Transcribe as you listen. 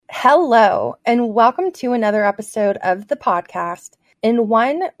Hello, and welcome to another episode of the podcast, in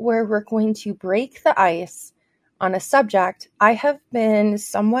one where we're going to break the ice on a subject I have been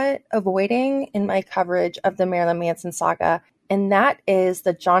somewhat avoiding in my coverage of the Marilyn Manson saga, and that is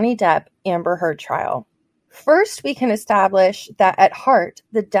the Johnny Depp Amber Heard trial. First, we can establish that at heart,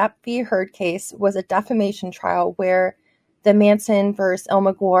 the Depp v. Heard case was a defamation trial where the Manson versus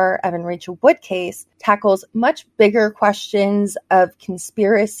Illma Gore, Evan Rachel Wood case tackles much bigger questions of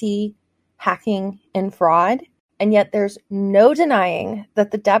conspiracy, hacking, and fraud. And yet there's no denying that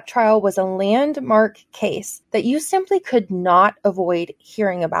the Depp trial was a landmark case that you simply could not avoid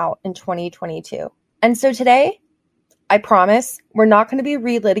hearing about in 2022. And so today, I promise, we're not going to be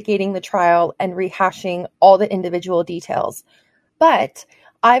relitigating the trial and rehashing all the individual details. But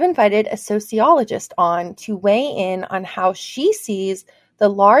I've invited a sociologist on to weigh in on how she sees the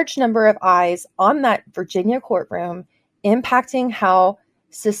large number of eyes on that Virginia courtroom impacting how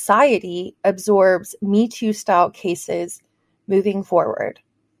society absorbs Me Too style cases moving forward.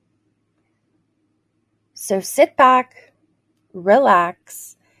 So sit back,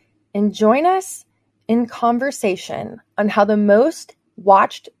 relax, and join us in conversation on how the most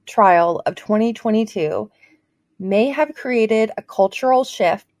watched trial of 2022 may have created a cultural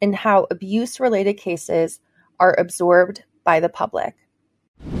shift in how abuse-related cases are absorbed by the public.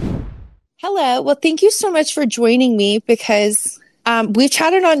 Hello. Well, thank you so much for joining me because we've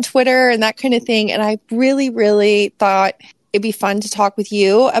chatted on Twitter and that kind of thing, and I really thought it'd be fun to talk with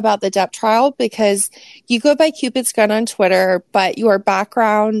you about the Depp trial because you go by Cupid's Gun on Twitter, but your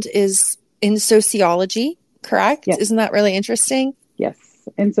background is in sociology, correct? Yes. Isn't that really interesting? Yes,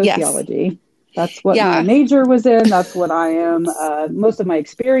 in sociology. Yes. That's what my major was in. That's what I am. Most of my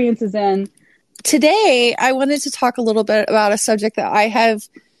experience is in. Today, I wanted to talk a little bit about a subject that I have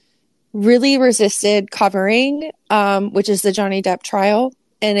really resisted covering, which is the Johnny Depp trial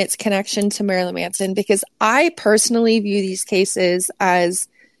and its connection to Marilyn Manson, because I personally view these cases as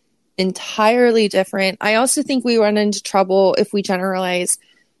entirely different. I also think we run into trouble if we generalize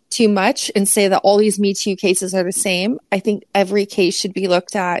too much and say that all these Me Too cases are the same. I think every case should be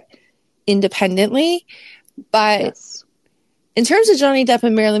looked at independently. But yes, in terms of Johnny Depp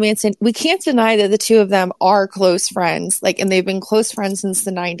and Marilyn Manson, we can't deny that the two of them are close friends, and they've been close friends since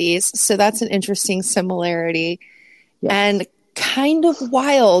the 90s. So that's an interesting similarity. Yes. And kind of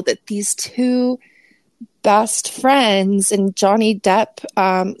wild that these two best friends, and Johnny Depp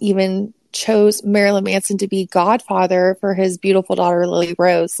even chose Marilyn Manson to be godfather for his beautiful daughter, Lily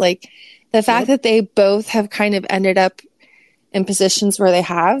Rose. Like the fact that they both have kind of ended up in positions where they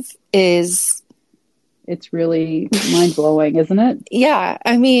have it's really mind-blowing, isn't it? Yeah.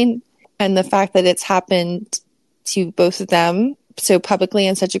 I mean, and the fact that it's happened to both of them so publicly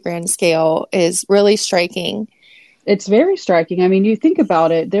on such a grand scale is really striking. It's very striking. I mean, you think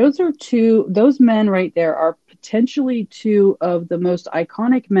about it, those men right there are potentially two of the most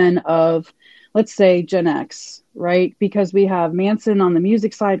iconic men of, let's say, Gen X, right? Because we have Manson on the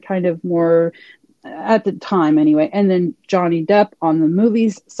music side, kind of more at the time anyway, and then Johnny Depp on the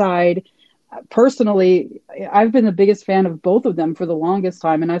movies side. Personally, I've been the biggest fan of both of them for the longest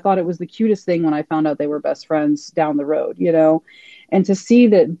time, and I thought it was the cutest thing when I found out they were best friends down the road, and to see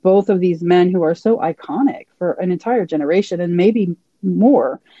that both of these men who are so iconic for an entire generation and maybe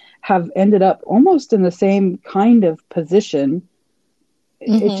more have ended up almost in the same kind of position.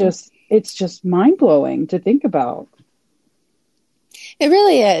 Mm-hmm. It's just mind-blowing to think about. It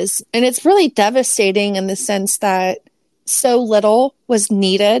really is. And it's really devastating in the sense that so little was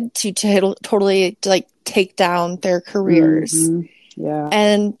needed to totally take down their careers. Mm-hmm. Yeah.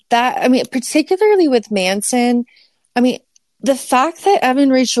 And that, I mean, particularly with Manson, I mean, the fact that Evan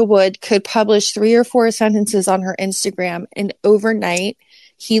Rachel Wood could publish 3 or 4 sentences on her Instagram and overnight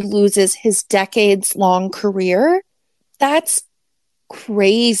he loses his decades-long career, that's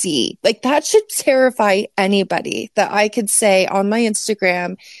crazy. Like, that should terrify anybody, that I could say on my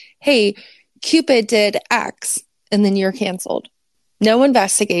Instagram, hey, Cupid did X, and then you're canceled. No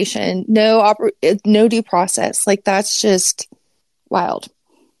investigation, no due process. Like, that's just wild.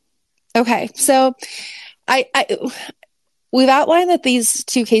 Okay, so we've outlined that these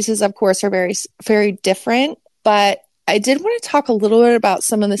two cases, of course, are very, very different, but I did want to talk a little bit about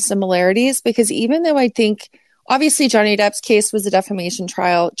some of the similarities, because even though I think, obviously, Johnny Depp's case was a defamation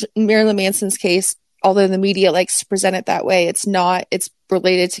trial, Marilyn Manson's case, although the media likes to present it that way, it's not. It's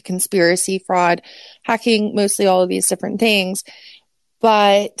related to conspiracy, fraud, hacking, mostly all of these different things.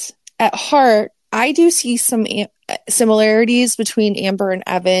 But at heart, I do see some similarities between Amber and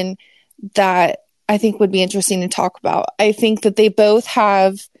Evan that I think would be interesting to talk about. I think that they both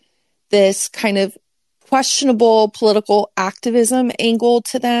have this kind of questionable political activism angle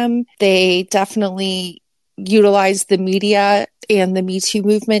to them. They definitely utilize the media and the Me Too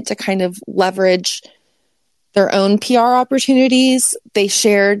movement to kind of leverage their own PR opportunities. They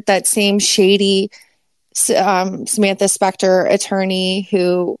shared that same shady Samantha Spector attorney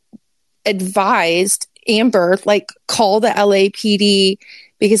who advised Amber, like, call the LAPD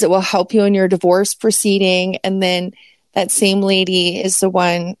because it will help you in your divorce proceeding. And then that same lady is the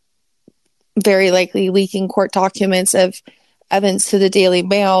one very likely leaking court documents of Evans to the Daily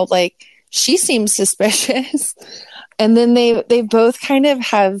Mail. Like, she seems suspicious. And then they both kind of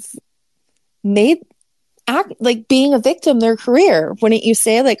have made act like being a victim their career. Wouldn't you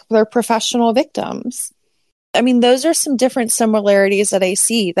say? Like, they're professional victims. I mean, those are some different similarities that I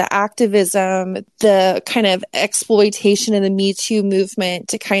see. The activism, the kind of exploitation of the Me Too movement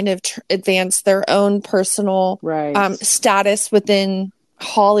to kind of advance their own personal status within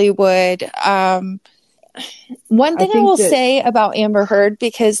Hollywood. One thing I will say about Amber Heard,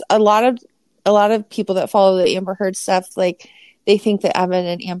 because a lot of people that follow the Amber Heard stuff, like, they think that Evan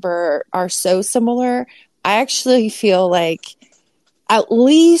and Amber are so similar. I actually feel like at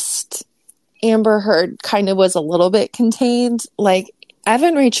least Amber Heard kind of was a little bit contained. Like,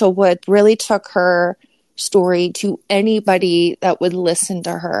 Evan Rachel Wood really took her story to anybody that would listen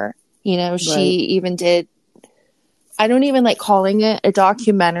to her. You know, she even did, I don't even like calling it a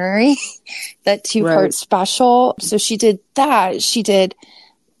documentary, that two-part special. So she did that. She did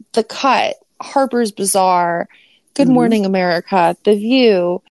The Cut, Harper's Bazaar, Good Morning America, The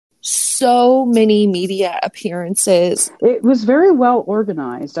View. So many media appearances. It was very well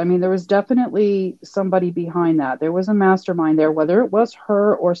organized. I mean, there was definitely somebody behind that. There was a mastermind there, whether it was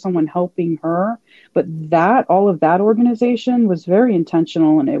her or someone helping her. But all of that organization was very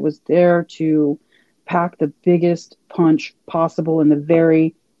intentional, and it was there to pack the biggest punch possible from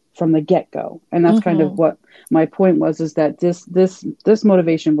the get-go. And that's kind of what my point was, is that this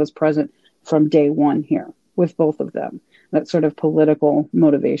motivation was present from day one here with both of them. That sort of political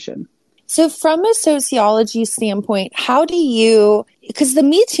motivation. So from a sociology standpoint, how do you, because the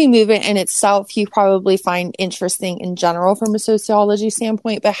Me Too movement in itself, you probably find interesting in general from a sociology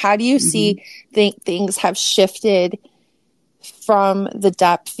standpoint, but how do you see things have shifted from the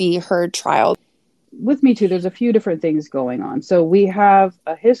Depp v. Heard trial? With Me Too, there's a few different things going on. So we have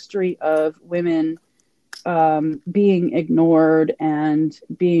a history of women being ignored and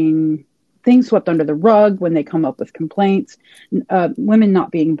being things swept under the rug when they come up with complaints, women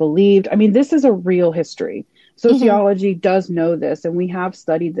not being believed. I mean, this is a real history. Sociology does know this, and we have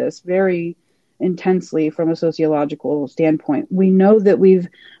studied this very intensely from a sociological standpoint. We know that we've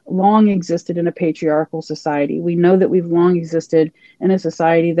long existed in a patriarchal society. We know that we've long existed in a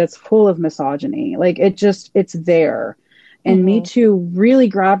society that's full of misogyny. Like, it's there. And Me Too really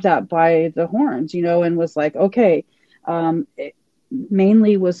grabbed that by the horns, and was like, okay,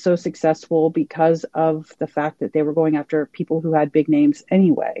 mainly was so successful because of the fact that they were going after people who had big names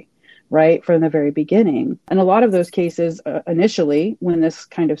anyway, right, from the very beginning. And a lot of those cases initially, when this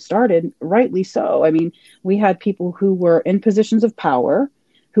kind of started, rightly so. I mean, we had people who were in positions of power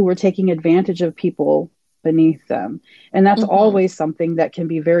who were taking advantage of people beneath them. And that's always something that can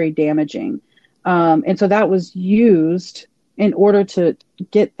be very damaging. And so that was used in order to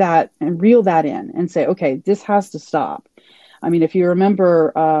get that and reel that in and say, okay, this has to stop. I mean, if you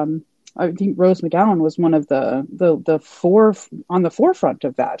remember, I think Rose McGowan was one of the four on the forefront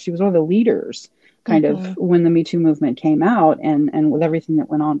of that. She was one of the leaders kind of when the Me Too movement came out, and with everything that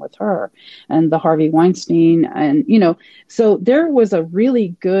went on with her and the Harvey Weinstein. And, so there was a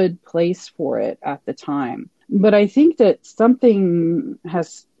really good place for it at the time. But I think that something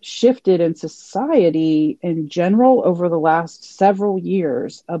has shifted in society in general over the last several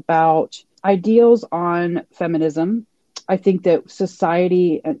years about ideals on feminism. I think that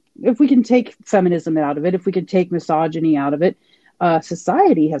society, if we can take feminism out of it, if we can take misogyny out of it,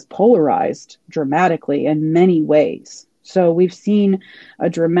 society has polarized dramatically in many ways. So we've seen a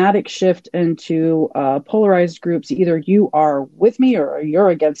dramatic shift into polarized groups. Either you are with me or you're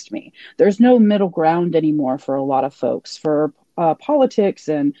against me. There's no middle ground anymore for a lot of folks, for politics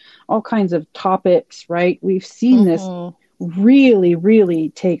and all kinds of topics, right? We've seen this really, really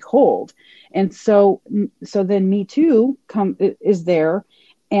take hold. And so then Me Too is there,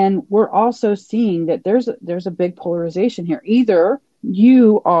 and we're also seeing that there's a big polarization here. Either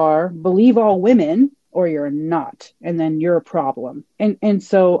you believe all women, or you're not, and then you're a problem. And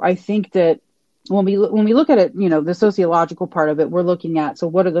so I think that when we look at it, the sociological part of it, we're looking at, so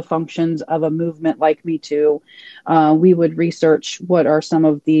what are the functions of a movement like Me Too? We would research what are some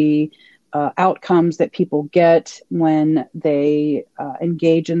of the outcomes that people get when they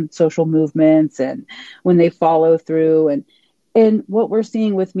engage in social movements and when they follow through. And what we're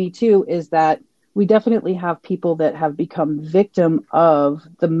seeing with Me Too is that we definitely have people that have become victim of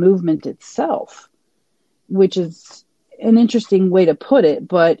the movement itself, which is an interesting way to put it.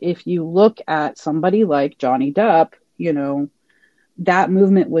 But if you look at somebody like Johnny Depp, that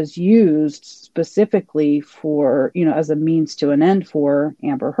movement was used specifically for, as a means to an end for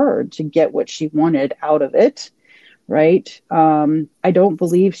Amber Heard to get what she wanted out of it. Right. I don't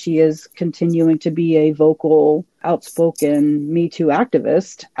believe she is continuing to be a vocal, outspoken Me Too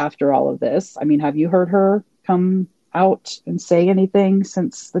activist after all of this. I mean, have you heard her come out and say anything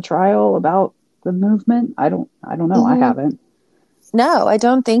since the trial about the movement? I don't know. Mm-hmm. I haven't. No, I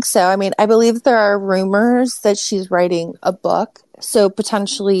don't think so. I mean, I believe there are rumors that she's writing a book, so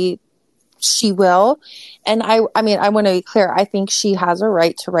potentially she will. And I want to be clear. I think she has a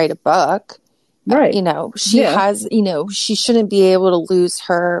right to write a book. Right. She has, she shouldn't be able to lose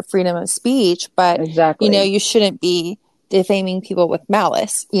her freedom of speech, but, exactly. You shouldn't be defaming people with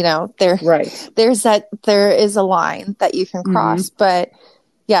malice. Right. There is a line that you can cross, mm-hmm. But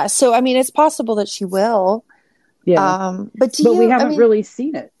yeah. So, I mean, it's possible that she will. Yeah. But we haven't really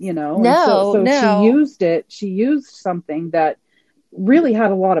seen it, No, no. She used something that really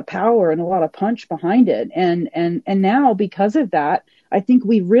had a lot of power and a lot of punch behind it. And now because of that, I think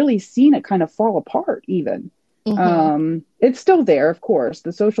we've really seen it kind of fall apart even. Mm-hmm. It's still there, of course.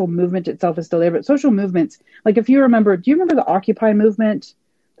 The social movement itself is still there, but social movements, like do you remember the Occupy movement?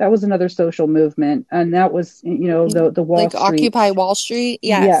 That was another social movement. And that was, the Wall Street. Occupy Wall Street?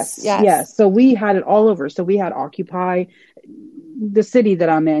 Yes. So we had it all over. So we had Occupy the city that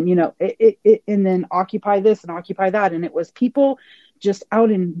I'm in, and then Occupy this and Occupy that. And it was people just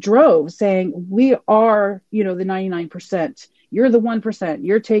out in droves saying, we are, the 99%. You're the 1%.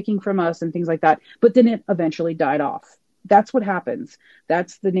 You're taking from us and things like that. But then it eventually died off. That's what happens.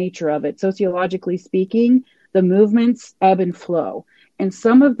 That's the nature of it. Sociologically speaking, the movements ebb and flow. And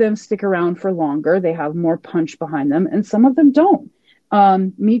some of them stick around for longer. They have more punch behind them. And some of them don't.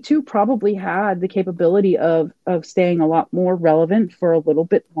 Me Too probably had the capability of staying a lot more relevant for a little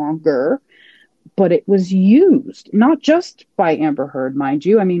bit longer. But it was used, not just by Amber Heard, mind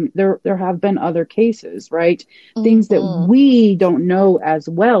you. I mean, there have been other cases, right? Mm-hmm. Things that we don't know as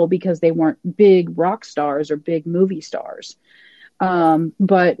well because they weren't big rock stars or big movie stars.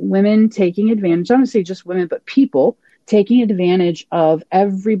 But women taking advantage, I don't say just women, but people taking advantage of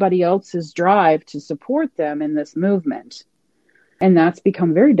everybody else's drive to support them in this movement. And that's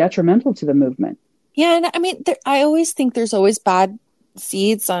become very detrimental to the movement. Yeah. And I mean, I always think there's always bad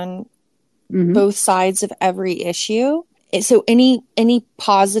seeds on mm-hmm. both sides of every issue. So any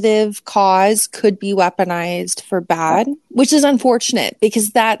positive cause could be weaponized for bad, which is unfortunate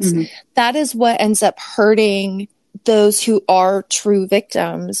because that is what ends up hurting those who are true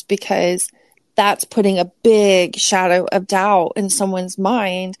victims, because that's putting a big shadow of doubt in someone's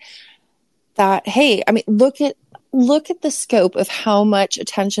mind that, hey, I mean, look at the scope of how much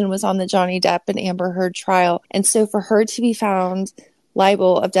attention was on the Johnny Depp and Amber Heard trial. And so for her to be found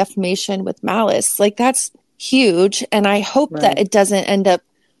liable of defamation with malice, like that's huge. And I hope that it doesn't end up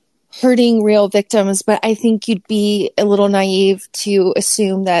hurting real victims. But I think you'd be a little naive to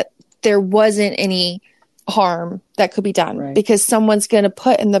assume that there wasn't any harm that could be done because someone's going to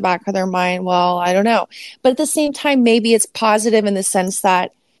put in the back of their mind, well, I don't know. But at the same time, maybe it's positive in the sense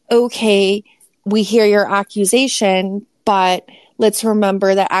that, okay, we hear your accusation, but let's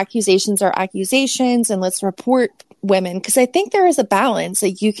remember that accusations are accusations and let's report women. Because I think there is a balance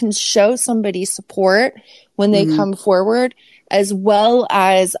that you can show somebody support when they come forward, as well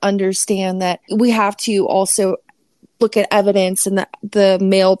as understand that we have to also look at evidence and the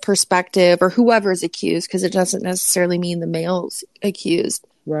male perspective or whoever's accused, because it doesn't necessarily mean the male's accused.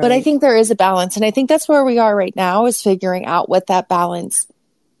 Right. But I think there is a balance. And I think that's where we are right now, is figuring out what that balance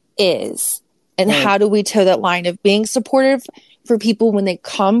is. And how do we toe that line of being supportive for people when they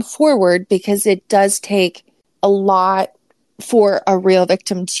come forward, because it does take a lot for a real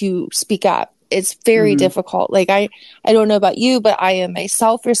victim to speak up. It's very difficult. Like I don't know about you, but I am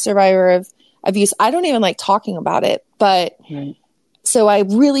myself a survivor of abuse. I don't even like talking about it, but so I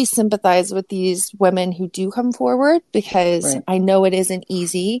really sympathize with these women who do come forward, because I know it isn't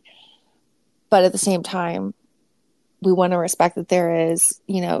easy, but at the same time, we want to respect that there is,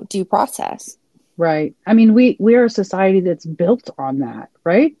 due process. Right. I mean, we are a society that's built on that,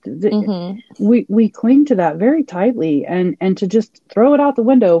 right? We cling to that very tightly, and to just throw it out the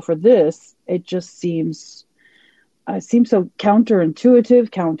window for this, it just seems so counterintuitive,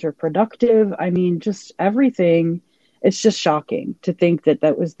 counterproductive. I mean, just everything. It's just shocking to think that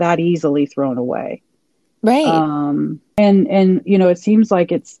that was that easily thrown away. Right. And it seems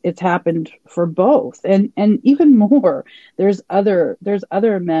like it's happened for both, and even more. There's other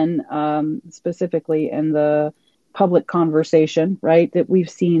men, specifically in the public conversation, right, that we've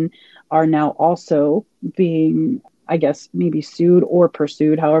seen are now also being, I guess, maybe sued or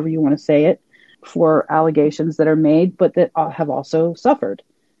pursued, however you want to say it, for allegations that are made, but that have also suffered.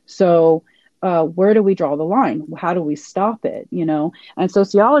 So where do we draw the line? How do we stop it? And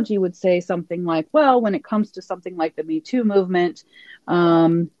sociology would say something like, well, when it comes to something like the Me Too movement,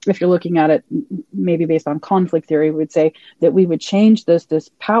 if you're looking at it maybe based on conflict theory, we would say that we would change this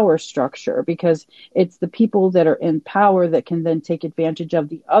power structure, because it's the people that are in power that can then take advantage of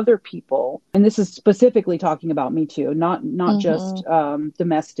the other people. And this is specifically talking about Me Too, not just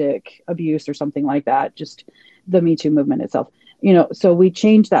domestic abuse or something like that, just the Me Too movement itself. So we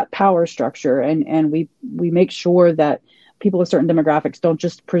change that power structure, and we make sure that people of certain demographics don't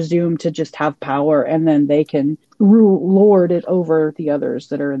just presume to just have power and then they can lord it over the others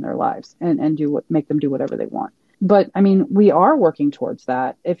that are in their lives and make them do whatever they want. But I mean, we are working towards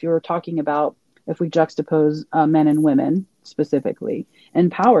that. If you're talking about, if we juxtapose men and women specifically in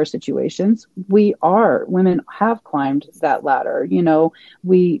power situations, women have climbed that ladder.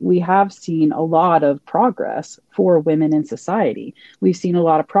 We have seen a lot of progress for women in society. We've seen a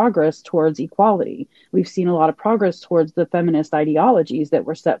lot of progress towards equality. We've seen a lot of progress towards the feminist ideologies that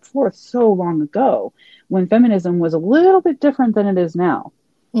were set forth so long ago, when feminism was a little bit different than it is now.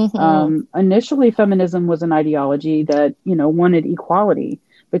 Initially, feminism was an ideology that, wanted equality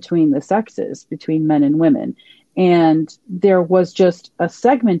between the sexes, between men and women. And there was just a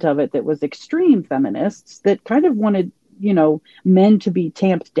segment of it that was extreme feminists that kind of wanted, men to be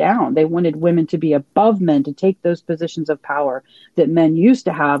tamped down. They wanted women to be above men, to take those positions of power that men used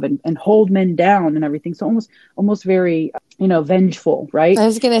to have and hold men down and everything. So almost very, vengeful, right? I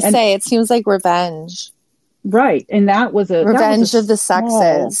was going to say, it seems like revenge. Right. And that was revenge of the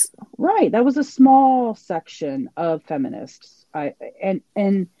sexes. Right. That was a small section of feminists.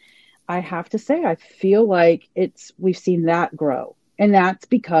 And I have to say, I feel like we've seen that grow. And that's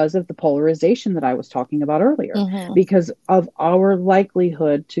because of the polarization that I was talking about earlier, because of our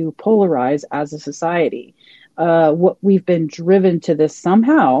likelihood to polarize as a society. What we've been driven to this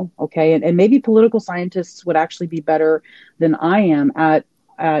somehow. Okay. And maybe political scientists would actually be better than I am at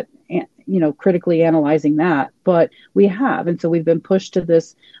critically analyzing that, but we have. And so we've been pushed to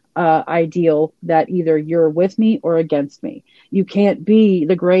this ideal that either you're with me or against me. You can't be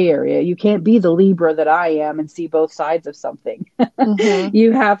the gray area. You can't be the Libra that I am and see both sides of something.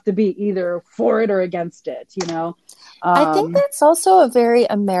 You have to be either for it or against it, I think that's also a very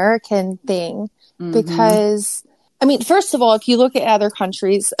American thing, because, I mean, first of all, if you look at other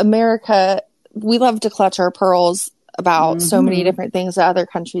countries, America, we love to clutch our pearls about so many different things that other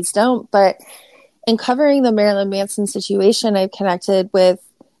countries don't. But in covering the Marilyn Manson situation, I've connected with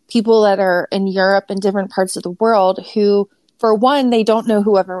people that are in Europe and different parts of the world who, for one, they don't know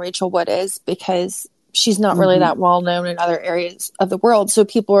who Evan Rachel Wood is, because she's not really that well known in other areas of the world. So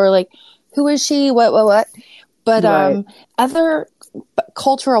people are like, who is she? What? But other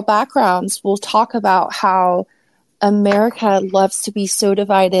cultural backgrounds will talk about how America loves to be so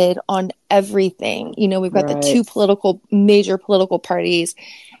divided on everything. We've got the two major political parties,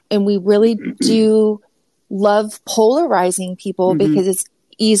 and we really do love polarizing people because it's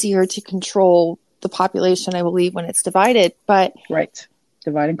easier to control the population, I believe, when it's divided. But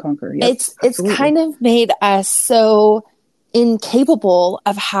divide and conquer. Yep, it's kind of made us so incapable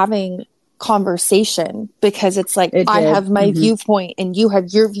of having conversation, because it's like, I have my viewpoint and you have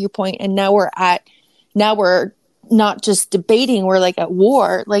your viewpoint, and now we're not just debating, we're like at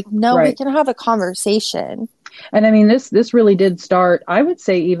war. Like, no, we can have a conversation. And I mean, this really did start, I would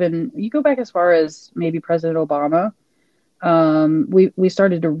say, even you go back as far as maybe President Obama. We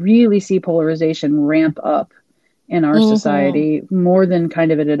started to really see polarization ramp up in our society more than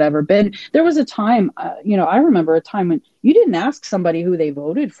kind of it had ever been. There was a time, I remember a time when you didn't ask somebody who they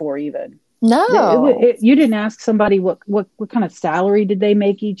voted for even. No. You didn't ask somebody what kind of salary did they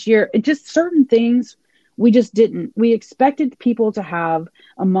make each year. It just certain things we just didn't. We expected people to have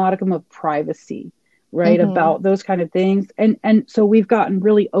a modicum of privacy, right, about those kind of things. And so we've gotten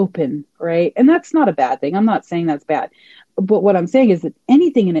really open, right? And that's not a bad thing. I'm not saying that's bad. But what I'm saying is that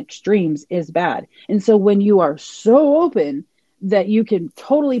anything in extremes is bad. And so when you are so open that you can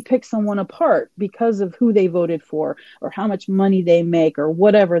totally pick someone apart because of who they voted for or how much money they make or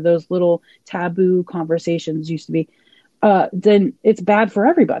whatever those little taboo conversations used to be, then it's bad for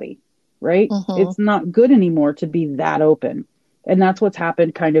everybody, right? It's not good anymore to be that open. And that's what's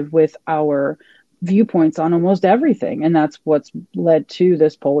happened kind of with our viewpoints on almost everything. And that's what's led to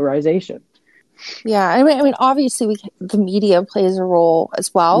this polarization. Yeah. I mean, obviously the media plays a role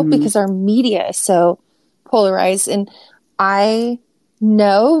as well, because our media is so polarized. And I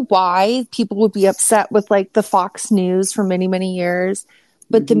know why people would be upset with like the Fox News for many, many years,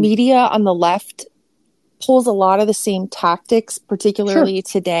 but the media on the left pulls a lot of the same tactics, particularly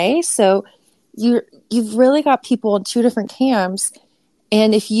today. So you've really got people in two different camps.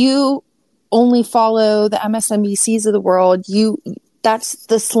 And if you only follow the MSNBCs of the world, that's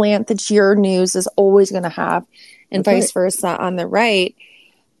the slant that your news is always going to have, and vice versa on the right.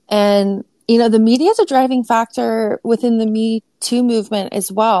 And, the media is a driving factor within the Me Too movement as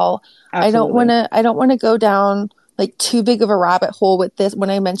well. Absolutely. I don't want to go down like too big of a rabbit hole with this when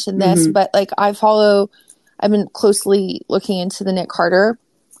I mention this, but like I've been closely looking into the Nick Carter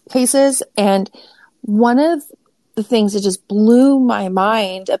cases. And one of the things that just blew my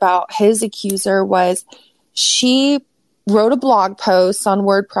mind about his accuser was she wrote a blog post on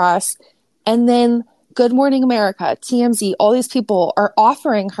WordPress, and then Good Morning America, TMZ, all these people are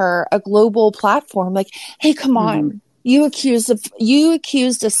offering her a global platform. Like, hey, come on. You accused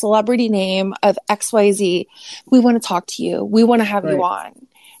a celebrity name of XYZ. We want to talk to you. We want to have you on.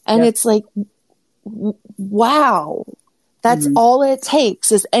 And it's like, wow, that's all it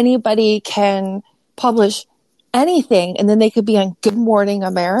takes is anybody can publish anything, and then they could be on Good Morning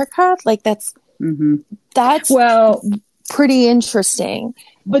America. Like that's well, pretty interesting.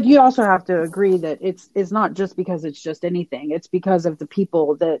 But you also have to agree that it's not just because it's just anything. It's because of the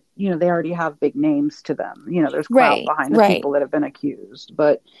people that, they already have big names to them. There's clout behind the people that have been accused.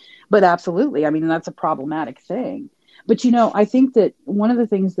 But absolutely. I mean, that's a problematic thing. But, I think that one of the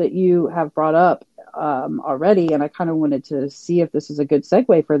things that you have brought up already, and I kind of wanted to see if this is a good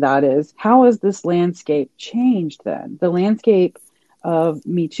segue for that, is how has this landscape changed then? The landscape of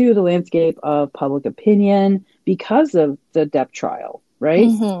Me Too, the landscape of public opinion because of the Depp trial, right?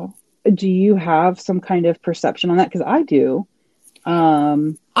 Do you have some kind of perception on that? Because I do.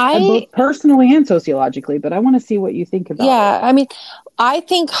 Both personally and sociologically, but I want to see what you think about it. I mean, I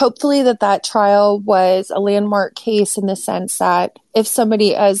think hopefully that trial was a landmark case in the sense that if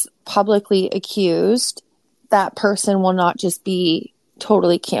somebody is publicly accused, that person will not just be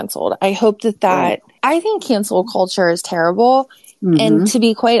totally canceled. I hope that I think cancel culture is terrible. And to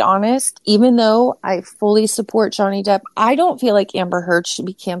be quite honest, even though I fully support Johnny Depp, I don't feel like Amber Heard should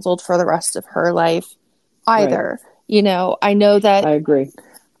be canceled for the rest of her life either. I know that I agree.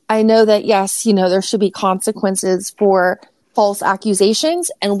 I know that, yes, there should be consequences for false accusations.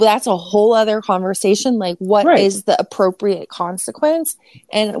 And that's a whole other conversation. Like, what is the appropriate consequence?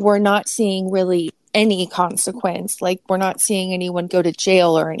 And we're not seeing really any consequence. Like, we're not seeing anyone go to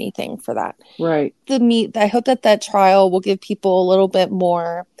jail or anything for that. Right. I hope that trial will give people a little bit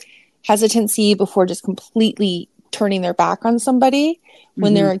more hesitancy before just completely turning their back on somebody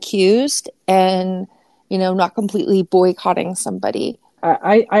when they're accused, and, not completely boycotting somebody.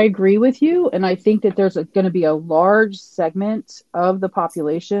 I agree with you. And I think that there's going to be a large segment of the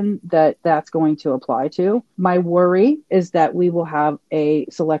population that's going to apply to. My worry is that we will have a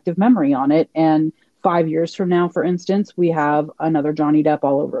selective memory on it. And 5 years from now, for instance, we have another Johnny Depp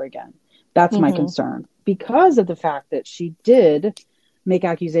all over again. That's my concern, because of the fact that she did make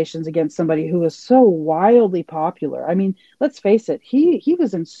accusations against somebody who was so wildly popular. I mean, let's face it. He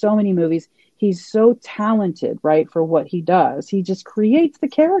was in so many movies. He's so talented, right, for what he does. He just creates the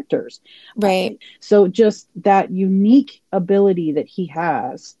characters. Right. So just that unique ability that he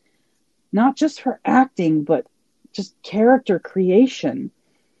has, not just for acting, but just character creation,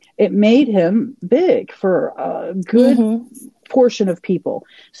 it made him big for a good portion of people.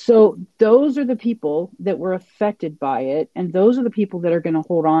 So those are the people that were affected by it. And those are the people that are going to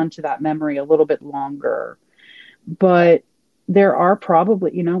hold on to that memory a little bit longer. But there are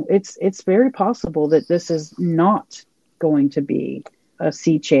probably, it's very possible that this is not going to be a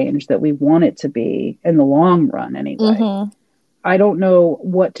sea change that we want it to be in the long run anyway. I don't know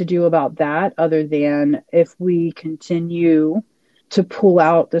what to do about that, other than if we continue to pull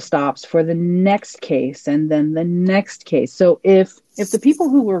out the stops for the next case and then the next case. So if the people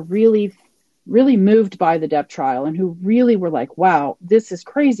who were really, really moved by the Depp trial and who really were like, wow, this is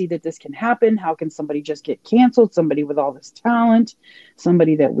crazy that this can happen. How can somebody just get canceled? Somebody with all this talent,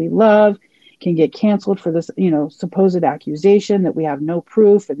 somebody that we love, can get canceled for this, supposed accusation that we have no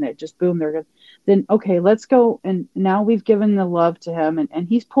proof, and that just boom, they're good. Then, okay, let's go. And now we've given the love to him, and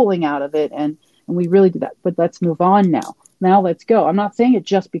he's pulling out of it. And we really did that, but let's move on now. Now let's go. I'm not saying it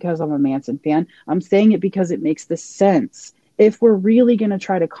just because I'm a Manson fan. I'm saying it because it makes the sense. If we're really going to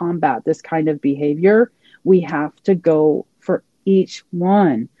try to combat this kind of behavior, we have to go for each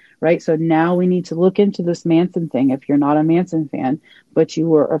one, right? So now we need to look into this Manson thing. If you're not a Manson fan, but you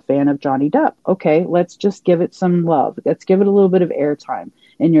were a fan of Johnny Depp, okay, let's just give it some love. Let's give it a little bit of airtime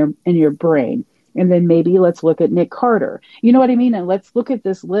in your brain. And then maybe let's look at Nick Carter. You know what I mean? And let's look at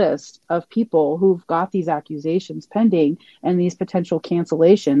this list of people who've got these accusations pending and these potential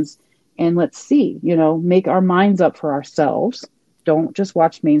cancellations. And let's see, make our minds up for ourselves. Don't just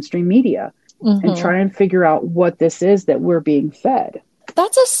watch mainstream media and try and figure out what this is that we're being fed.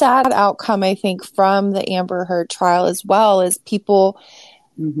 That's a sad outcome, I think, from the Amber Heard trial as well, as people...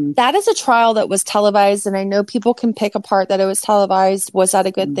 That is a trial that was televised, and I know people can pick apart that it was televised. Was that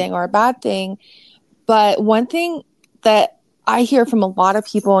a good thing or a bad thing? But one thing that I hear from a lot of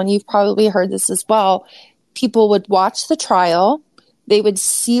people, and you've probably heard this as well, people would watch the trial, they would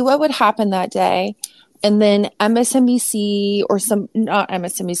see what would happen that day, and then MSNBC or not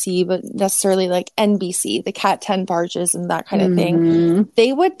MSNBC, but necessarily like NBC, the Cat 10 barges and that kind of thing,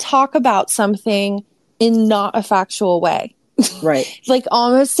 they would talk about something in not a factual way. Right. Like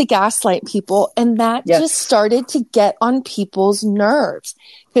almost to gaslight people. And that just started to get on people's nerves,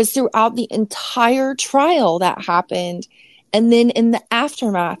 because throughout the entire trial that happened, and then in the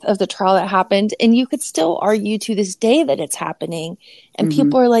aftermath of the trial that happened, and you could still argue to this day that it's happening. And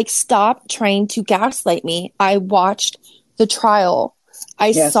people are like, stop trying to gaslight me. I watched the trial.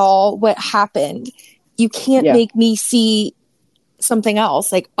 I saw what happened. You can't make me see something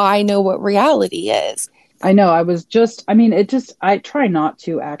else. Like, I know what reality is. I know. I try not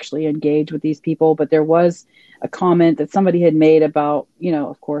to actually engage with these people, but there was a comment that somebody had made about,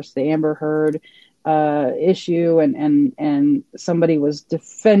 of course, the Amber Heard issue, and somebody was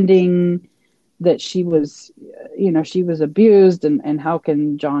defending that she was abused, and how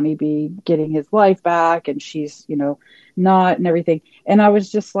can Johnny be getting his life back, and she's, not, and everything. And I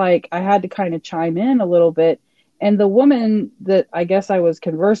was just like, I had to kind of chime in a little bit. And the woman that I guess I was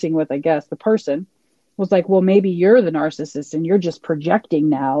conversing with, the person, was like, well, maybe you're the narcissist and you're just projecting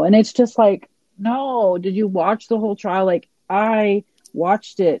now. And it's just like, no, did you watch the whole trial? Like, I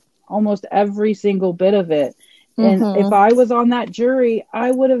watched it, almost every single bit of it. And if I was on that jury, I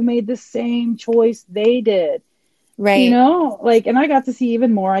would have made the same choice they did. Right. And I got to see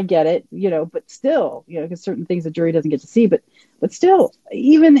even more. I get it, but still, because certain things the jury doesn't get to see, but still,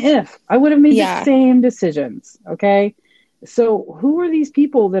 even if I would have made the same decisions. Okay. So who are these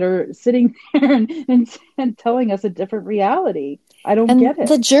people that are sitting there and telling us a different reality? I don't get it.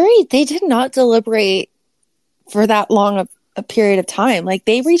 The jury, they did not deliberate for that long a period of time. Like,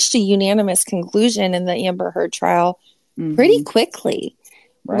 they reached a unanimous conclusion in the Amber Heard trial pretty quickly,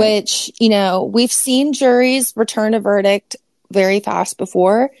 which, we've seen juries return a verdict very fast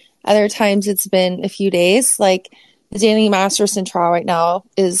before. Other times it's been a few days. Like, the Danny Masterson trial right now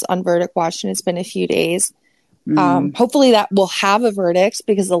is on verdict watch, and it's been a few days. Hopefully that will have a verdict,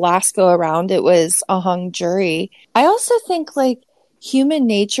 because the last go around it was a hung jury. I also think, like, human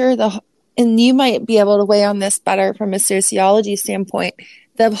nature, and you might be able to weigh on this better from a sociology standpoint,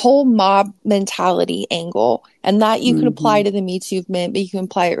 the whole mob mentality angle, and that you can apply to the Me Too movement, but you can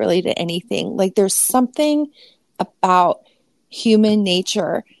apply it really to anything. Like, there's something about human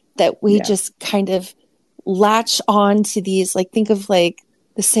nature that we just kind of latch on to these, like, think of like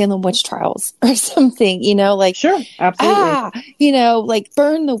the Salem witch trials or something, like, sure, absolutely. Like,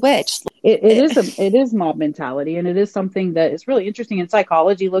 burn the witch. It is mob mentality, and it is something that is really interesting, and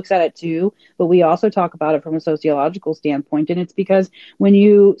psychology looks at it too, but we also talk about it from a sociological standpoint. And it's because when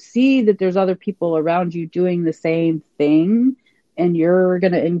you see that there's other people around you doing the same thing, and you're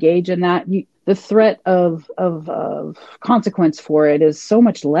going to engage in that, the threat of consequence for it is so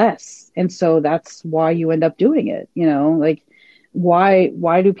much less. And so that's why you end up doing it. Like,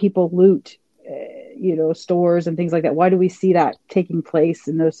 why do people loot, stores and things like that? Why do we see that taking place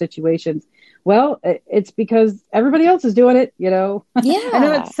in those situations? Well, it's because everybody else is doing it, Yeah. I know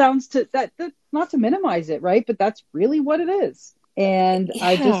that sounds that not to minimize it, right? But that's really what it is. And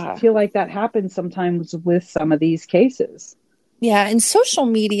I just feel like that happens sometimes with some of these cases. Yeah. And social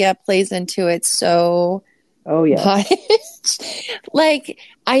media plays into it so much. Like,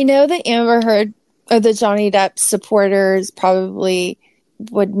 I know that Amber Heard, or the Johnny Depp supporters, probably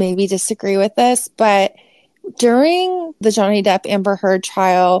would maybe disagree with this, but during the Johnny Depp Amber Heard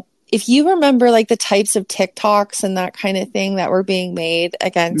trial, if you remember, like, the types of TikToks and that kind of thing that were being made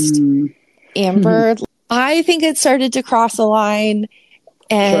against Amber, I think it started to cross a line,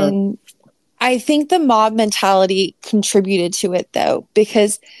 and I think the mob mentality contributed to it, though,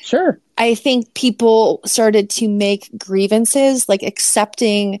 because I think people started to make grievances, like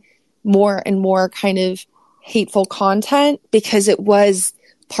accepting more and more kind of hateful content, because it was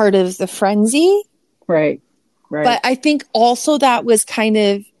part of the frenzy. Right. But I think also that was kind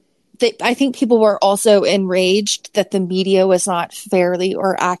of I think people were also enraged that the media was not fairly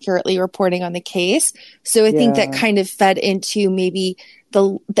or accurately reporting on the case. So I think that kind of fed into maybe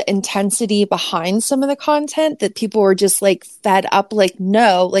the intensity behind some of the content, that people were just like fed up, like,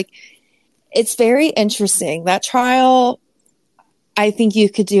 no, like, it's very interesting. That trial, I think you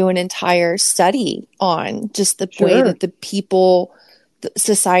could do an entire study on just the way that the people, the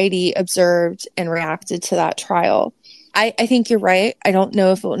society observed and reacted to that trial. I think you're right. I don't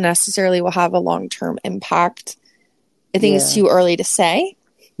know if it necessarily will have a long-term impact. I think it's too early to say.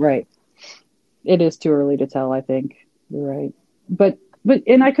 Right. It is too early to tell, I think. You're right. But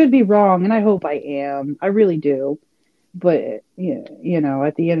and I could be wrong, and I hope I am. I really do. But, you know,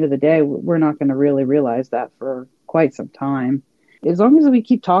 at the end of the day, we're not going to really realize that for quite some time. As long as we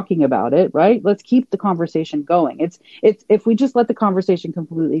keep talking about it, right? Let's keep the conversation going. It's if we just let the conversation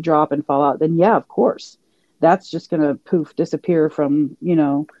completely drop and fall out, then yeah, of course. That's just going to disappear from, you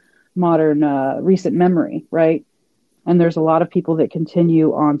know, modern recent memory, right? And there's a lot of people that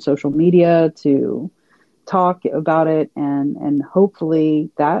continue on social media to talk about it, and hopefully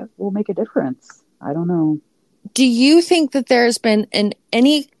that will make a difference. I don't know. Do you think that there's been in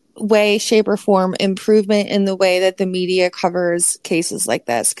any way, shape, or form improvement in the way that the media covers cases like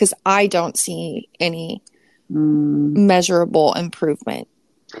this? Because I don't see any measurable improvement.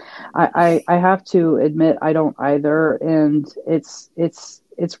 I have to admit I don't either, and it's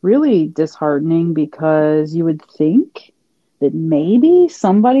really disheartening, because you would think that maybe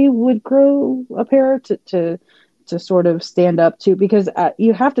somebody would grow a pair to sort of stand up to, because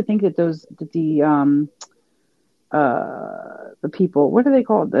you have to think that the people, what are they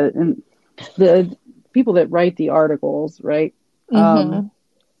called, the people that write the articles, right?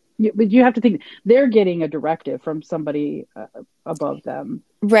 But you have to think they're getting a directive from somebody above them,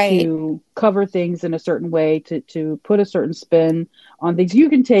 right, to cover things in a certain way, to put a certain spin on things. You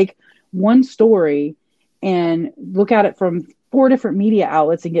can take one story and look at it from 4 different media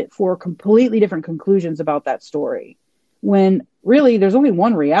outlets and get 4 completely different conclusions about that story, when really there's only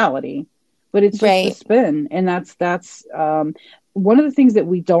one reality, but it's just a spin. And that's one of the things that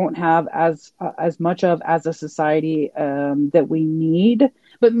we don't have as much of as a society, that we need.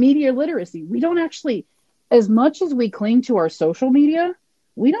 But media literacy, we don't actually, as much as we cling to our social media,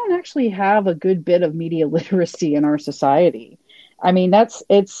 we don't actually have a good bit of media literacy in our society. I mean,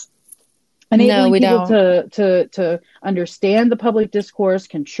 it's enabling people to understand the public discourse,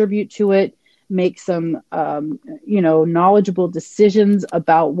 contribute to it, make some, knowledgeable decisions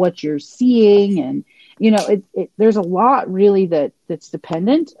about what you're seeing. And, there's a lot really that's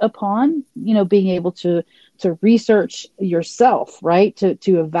dependent upon, being able to research yourself, right?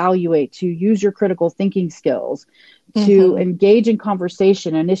 To evaluate, to use your critical thinking skills, to engage in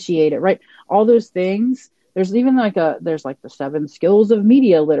conversation, initiate it, right? All those things. There's even there's the 7 skills of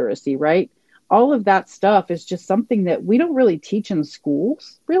media literacy, right? All of that stuff is just something that we don't really teach in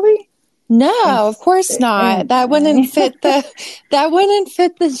schools, really. No, of course not. That wouldn't fit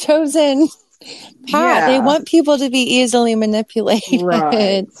the chosen path. Yeah. They want people to be easily manipulated.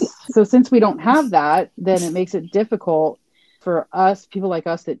 Right. So since we don't have that, then it makes it difficult for us, people like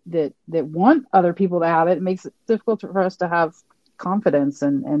us that want other people to have it. It makes it difficult for us to have confidence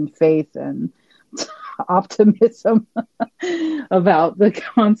and faith and optimism about the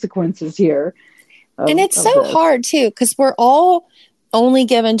consequences here. And it's so hard too, because we're all only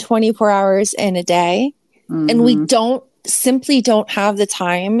given 24 hours in a day, and we simply don't have the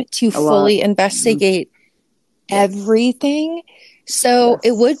time to fully investigate everything. So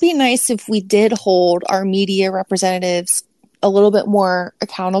it would be nice if we did hold our media representatives a little bit more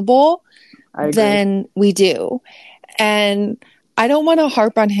accountable than we do. And I don't want to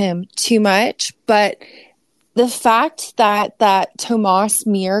harp on him too much, but the fact that Tomas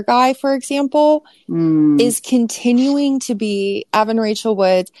Mir guy, for example, is continuing to be Evan Rachel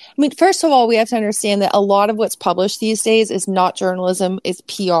Wood's. I mean, first of all, we have to understand that a lot of what's published these days is not journalism, it's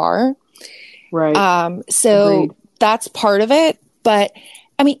PR. Right. So Agreed. That's part of it. But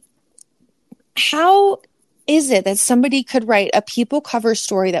I mean, how is it that somebody could write a people cover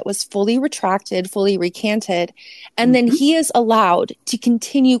story that was fully retracted, fully recanted, and then he is allowed to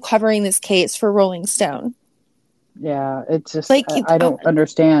continue covering this case for Rolling Stone? Yeah, it's just, I don't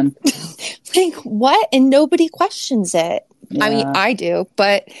understand. Like, what? And nobody questions it. Yeah. I mean, I do,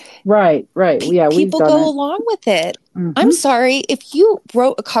 but right. Yeah, people go along with it. I'm sorry, if you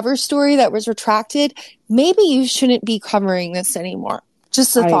wrote a cover story that was retracted, maybe you shouldn't be covering this anymore.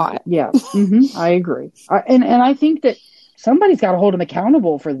 Just a thought. Yeah, I agree. And I think that somebody's got to hold them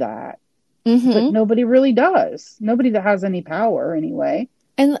accountable for that. But nobody really does. Nobody that has any power, anyway.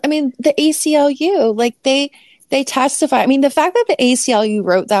 And I mean, the ACLU, like they They testify. I mean, the fact that the ACLU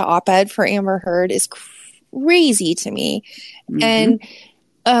wrote that op-ed for Amber Heard is crazy to me. Mm-hmm.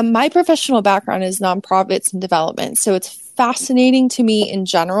 And my professional background is nonprofits and development. So it's fascinating to me in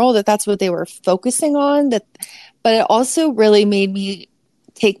general that that's what they were focusing on. But it also really made me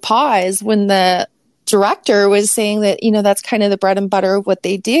take pause when the director was saying that, that's kind of the bread and butter of what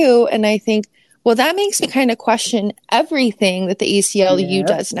they do. And I think, well, that makes me kind of question everything that the ACLU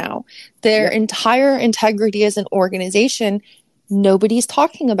does now. Their entire integrity as an organization, nobody's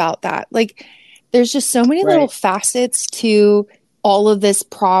talking about that. Like, there's just so many little facets to all of this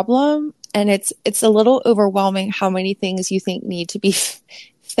problem. And it's a little overwhelming how many things you think need to be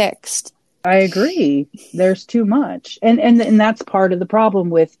fixed. I agree. There's too much. And that's part of the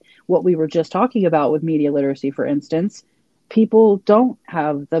problem with what we were just talking about with media literacy, for instance. People don't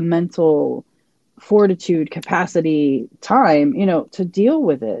have the mental fortitude, capacity, time, to deal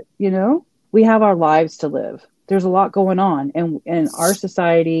with it. We have our lives to live. There's a lot going on, and our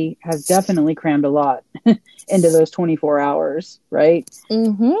society has definitely crammed a lot into those 24 hours, right?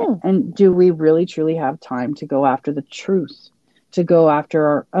 Mm-hmm. And do we really truly have time to go after the truth, to go after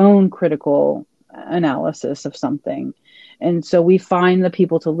our own critical analysis of something? And so we find the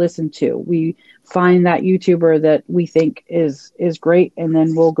people to listen to. We find that YouTuber that we think is great, and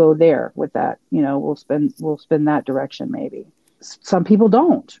then we'll go there with that. We'll spin that direction maybe. Some people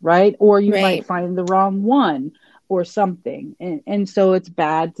don't, right? Or you might find the wrong one or something. And so it's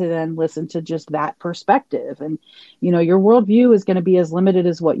bad to then listen to just that perspective. And, your worldview is going to be as limited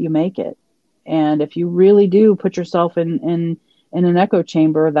as what you make it. And if you really do put yourself in an echo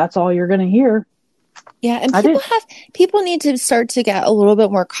chamber, that's all you're going to hear. Yeah, and people need to start to get a little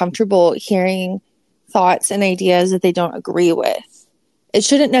bit more comfortable hearing thoughts and ideas that they don't agree with. It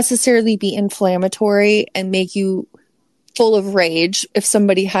shouldn't necessarily be inflammatory and make you full of rage if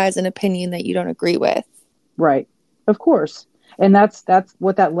somebody has an opinion that you don't agree with. Right. Of course. And that's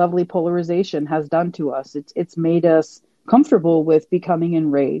what that lovely polarization has done to us. It's made us comfortable with becoming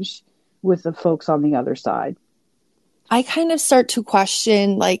enraged with the folks on the other side. I kind of start to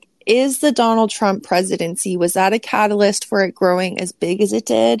question, like, is the Donald Trump presidency, was that a catalyst for it growing as big as it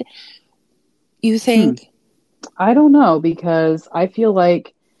did? You think? I don't know, because I feel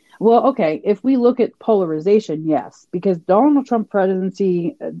like, well, okay, if we look at polarization, yes, because Donald Trump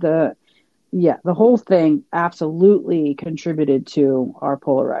presidency, the whole thing absolutely contributed to our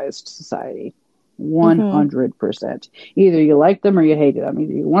polarized society. 100%. Either you liked them or you hated them.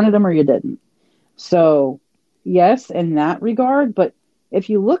 Either you wanted them or you didn't. So, yes, in that regard, but if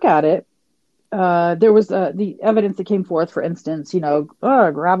you look at it, there was the evidence that came forth, for instance,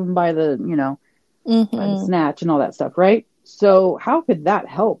 grab them by the, by the snatch and all that stuff, right? So how could that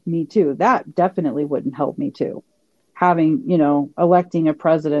help Me Too? That definitely wouldn't help Me Too. Having, electing a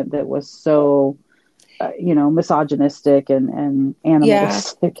president that was so, misogynistic and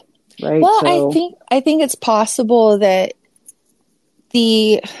animalistic, right? Well, So, I think it's possible that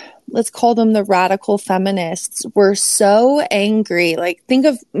let's call them the radical feminists, were so angry. Like, think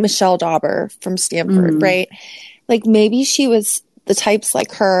of Michelle Dauber from Stanford, right? Like, maybe she was the types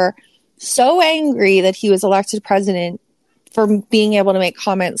like her, so angry that he was elected president for being able to make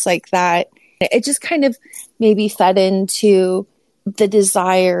comments like that. It just kind of maybe fed into the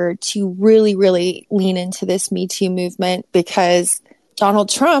desire to really, really lean into this Me Too movement, because Donald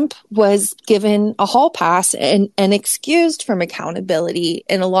Trump was given a hall pass and excused from accountability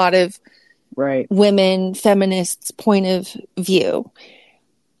in a lot of women feminists' point of view.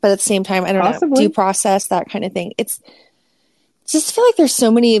 But at the same time, I don't know, due process, that kind of thing. It's just feel like there's so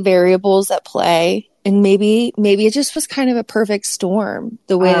many variables at play, and maybe it just was kind of a perfect storm,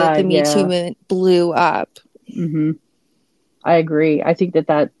 the way that the Me Too movement blew up. Mm-hmm. I agree. I think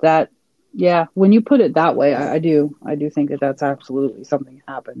that when you put it that way, I do think that that's absolutely something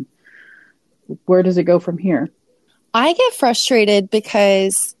that happened. Where does it go from here? I get frustrated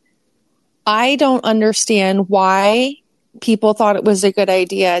because I don't understand why people thought it was a good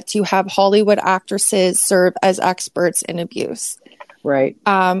idea to have Hollywood actresses serve as experts in abuse. Right.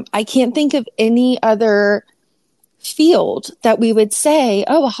 I can't think of any other field that we would say,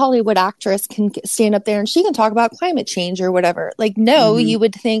 oh, a Hollywood actress can stand up there and she can talk about climate change or whatever. Like, no, you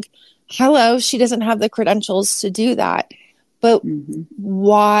would think, hello, she doesn't have the credentials to do that. But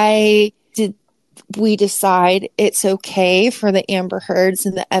why did we decide it's okay for the Amber Heards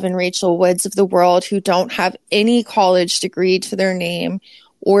and the Evan Rachel Woods of the world, who don't have any college degree to their name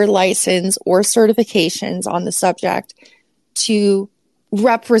or license or certifications on the subject, to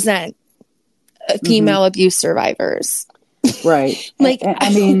represent female abuse survivors? Right. Like,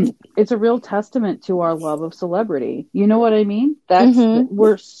 I mean, it's a real testament to our love of celebrity. You know what I mean? That's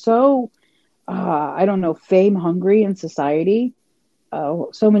we're so I don't know, fame hungry in society.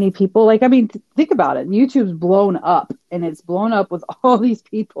 So many people, like, I mean, think about it. YouTube's blown up, and it's blown up with all these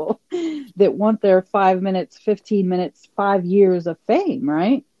people that want their 5 minutes, 15 minutes, 5 years of fame,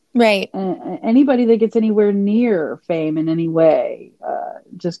 right? Right. And anybody that gets anywhere near fame in any way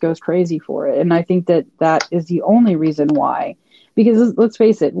just goes crazy for it. And I think that is the only reason why. Because let's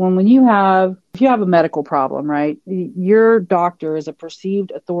face it, if you have a medical problem, right, your doctor is a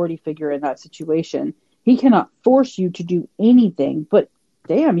perceived authority figure in that situation. He cannot force you to do anything, but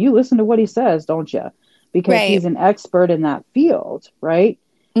damn, you listen to what he says, don't you? Because he's an expert in that field, right?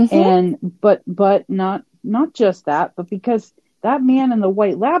 Mm-hmm. And but not just that, but because that man in the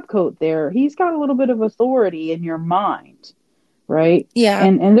white lab coat there, he's got a little bit of authority in your mind, right? Yeah.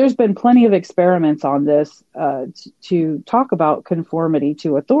 And there's been plenty of experiments on this to talk about conformity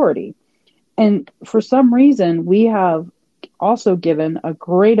to authority. And for some reason, we have also given a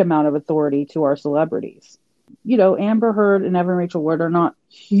great amount of authority to our celebrities. You know, Amber Heard and Evan Rachel Wood are not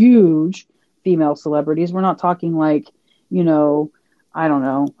huge female celebrities. We're not talking like, you know, I don't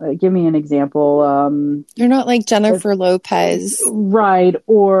know. Give me an example. You're not like Jennifer Lopez. Right.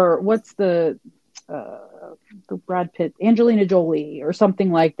 Or what's the Brad Pitt, Angelina Jolie or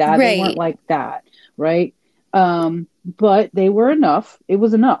something like that. Right. They weren't like that. Right. But they were enough. It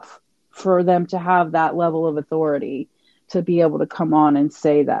was enough for them to have that level of authority to be able to come on and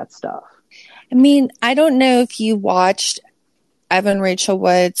say that stuff. I mean, I don't know if you watched Evan Rachel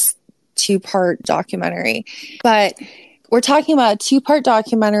Wood's 2-part documentary, but we're talking about a 2-part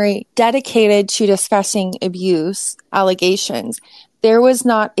documentary dedicated to discussing abuse allegations. There was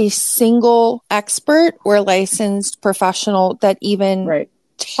not a single expert or licensed professional that even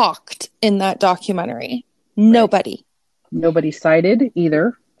talked in that documentary. Nobody. Nobody cited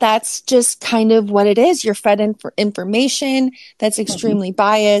either. That's just kind of what it is. You're fed information that's extremely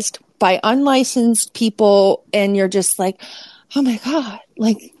biased by unlicensed people, and you're just like, oh my God,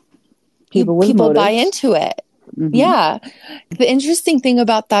 like people buy into it. Mm-hmm. Yeah. The interesting thing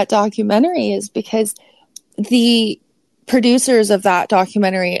about that documentary is because the producers of that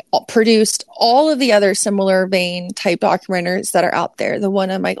documentary produced all of the other similar vein type documentaries that are out there. The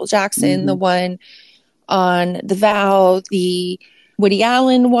one on Michael Jackson, mm-hmm. the one on The Vow, the Woody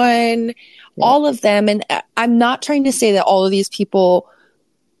Allen one, all of them. And I'm not trying to say that all of these people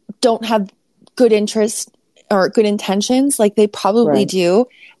don't have good interest or good intentions. Like they probably do.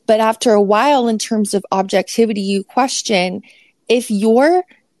 But after a while, in terms of objectivity, you question if your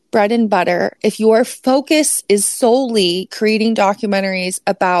bread and butter, if your focus is solely creating documentaries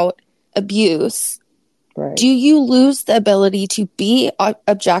about abuse, do you lose the ability to be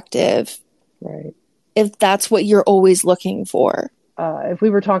objective if that's what you're always looking for? If we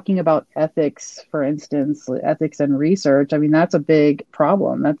were talking about ethics, for instance, ethics and research, I mean, that's a big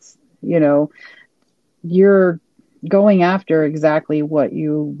problem. That's, you know, you're going after exactly what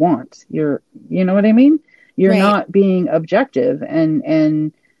you want. You know what I mean? You're not being objective,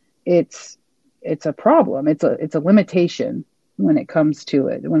 and it's a problem. It's a limitation when it comes to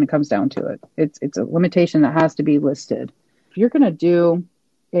it. When it comes down to it, it's a limitation that has to be listed. If you're going to do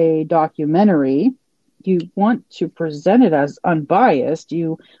a documentary, you want to present it as unbiased.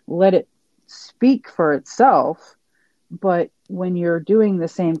 You let it speak for itself. But when you're doing the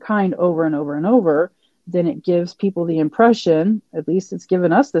same kind over and over and over, then it gives people the impression, at least it's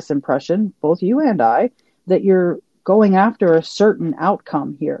given us this impression, both you and I, that you're going after a certain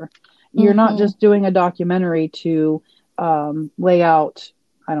outcome here. You're not just doing a documentary to lay out,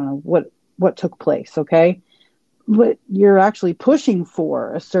 I don't know, what took place, okay? But you're actually pushing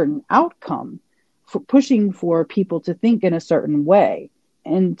for a certain outcome, for pushing for people to think in a certain way.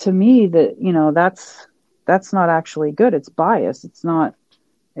 And to me, that's not actually good. It's biased. It's not.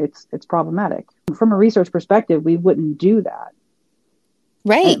 It's problematic. From a research perspective, we wouldn't do that.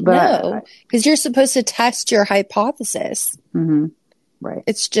 Right. No, because you're supposed to test your hypothesis. Mm-hmm. Right.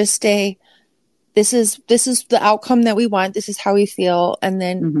 It's just this is the outcome that we want. This is how we feel. And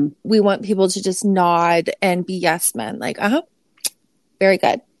then we want people to just nod and be yes men. Like, very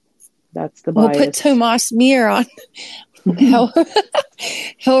good. That's the bias. We'll put Tomas Mir on.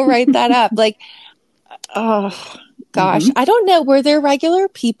 He'll write that up. Like, oh gosh, I don't know. Were there regular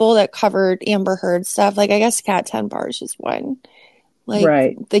people that covered Amber Heard stuff? Like, I guess Cat 10 Bars is one.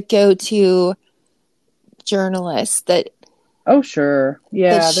 Like the go-to journalist that. Oh, sure.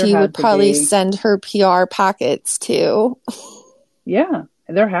 Yeah. That she would probably send her PR packets to. Yeah.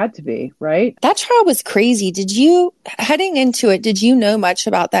 There had to be, right? That trial was crazy. Heading into it, did you know much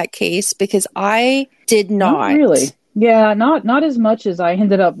about that case? Because I did not. Not really. Yeah, not as much as I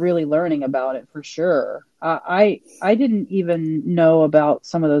ended up really learning about it for sure. I didn't even know about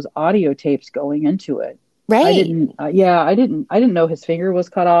some of those audio tapes going into it. I Right. didn't I didn't know his finger was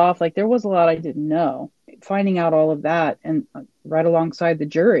cut off. Like there was a lot I didn't know. Finding out all of that and right alongside the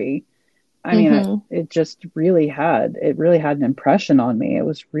jury, I mean, Hmm. it really had an impression on me. It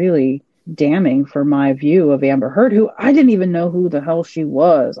was really damning for my view of Amber Heard, who I didn't even know who the hell she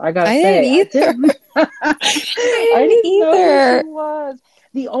was. I gotta I didn't say, I either. didn't. I I didn't didn't know who she either. was.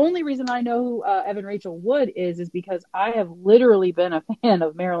 The only reason I know who Evan Rachel Wood is because I have literally been a fan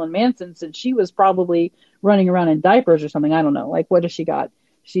of Marilyn Manson since she was probably running around in diapers or something. I don't know. Like, what does she got?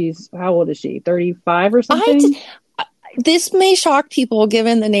 She's, how old is she? 35 or I did, something? this may shock people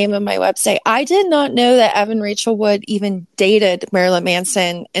given the name of my website. I did not know that Evan Rachel Wood even dated Marilyn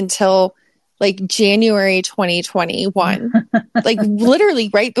Manson until like January 2021. Like literally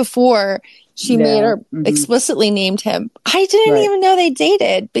right before she made Yeah. her explicitly named him. I didn't Right. even know they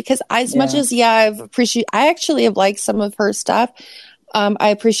dated because as much Yeah. as I actually have liked some of her stuff. I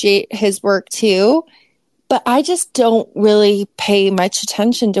appreciate his work too. But I just don't really pay much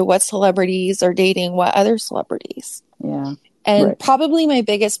attention to what celebrities are dating what other celebrities. Yeah. And Right. probably my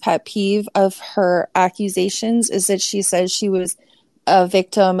biggest pet peeve of her accusations is that she says she was a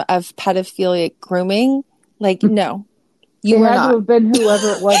victim of pedophilic grooming. Like, no, you It were had to not. have been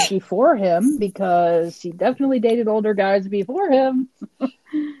whoever it was before him because she definitely dated older guys before him.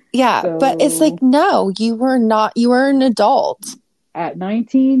 Yeah, but it's So like, no, you were not. You were an adult. at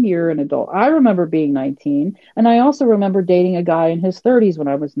 19, you're an adult. I remember being 19, and I also remember dating a guy in his 30s when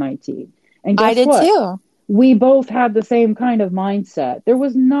I was 19. And I guess did what? too. We both had the same kind of mindset. There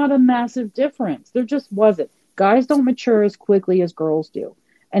was not a massive difference. There just wasn't. Guys don't mature as quickly as girls do.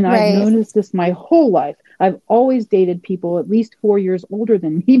 And I've Right. noticed this my whole life. I've always dated people at least 4 years older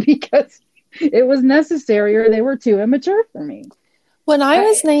than me because it was necessary or they were too immature for me. When I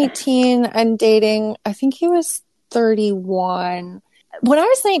was I, 19 and dating, I think he was 31. When I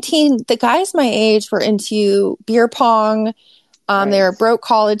was 19, the guys my age were into beer pong. They right, were broke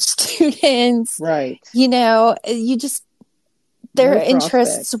college students. right. You know, you just, their No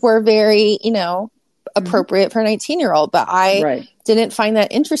interests prospects. were very, Hmm. appropriate for a 19-year-old. But I Right, didn't find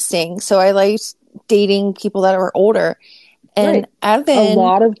that interesting. So I liked dating people that were older. And right. A Evan,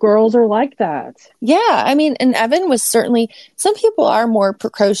 lot of girls are like that. yeah, I mean, and Evan was certainly, some people are more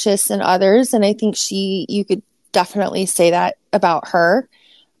precocious than others. And I think you could definitely say that about her,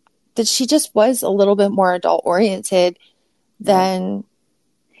 that she just was a little bit more adult oriented Right. than,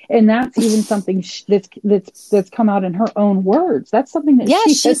 And that's even something that's come out in her own words. That's something that yeah, she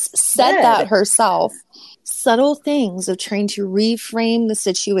has she's said that said. herself. Subtle things of trying to reframe the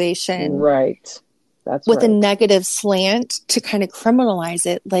situation Right. That's with a right. negative slant to kind of criminalize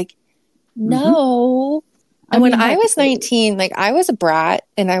it. Like, Hmm. no. I And when mean, I heck, was 19, like I was a brat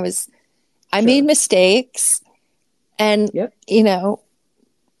and I made sure. mistakes and, Yep.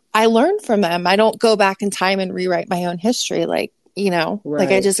 I learned from them. I don't go back in time and rewrite my own history. Like I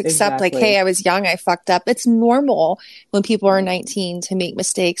Right. just accept like, hey, Exactly. I was young. I fucked up. It's normal when people are Right. 19 to make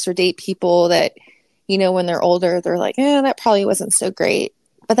mistakes or date people that, when they're older, they're like, that probably wasn't so great,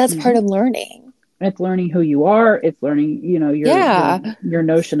 but that's part Hmm. of learning. It's learning who you are. It's learning, Yeah. your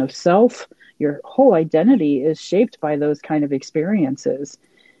notion of self. Your whole identity is shaped by those kind of experiences.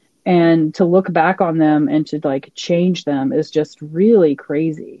 And to look back on them and to like change them is just really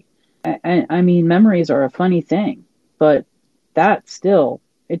crazy. And I mean, memories are a funny thing, but that still,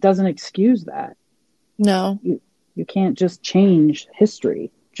 it doesn't excuse that. No. You can't just change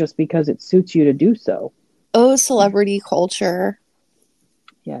history just because it suits you to do so. Oh, celebrity culture.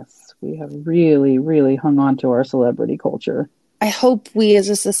 Yes, we have really, really hung on to our celebrity culture. I hope we as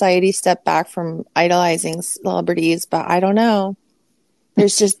a society step back from idolizing celebrities, but I don't know.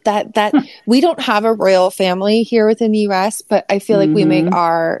 There's just that we don't have a royal family here within the US, but I feel like we make Hmm.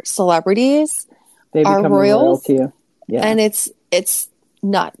 our celebrities They our become the royals, royalty. Yeah. and it's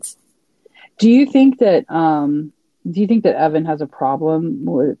nuts. Do you think that Evan has a problem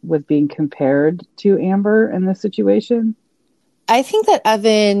with being compared to Amber in this situation? I think that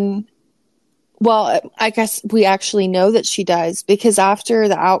Evan, well, I guess we actually know that she does because after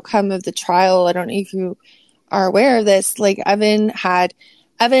the outcome of the trial, I don't know if you are aware of this, like Evan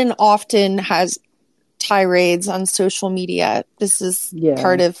often has tirades on social media. This is Yeah.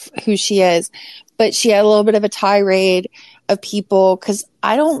 part of who she is. But she had a little bit of a tirade of people because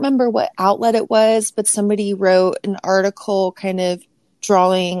I don't remember what outlet it was, but somebody wrote an article kind of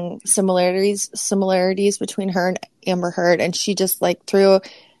drawing similarities between her and Amber Heard, and she just like threw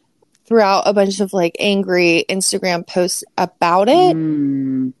out a bunch of like angry Instagram posts about it.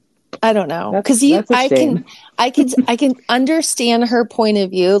 Mm, I don't know. Because That's a shame. I can understand her point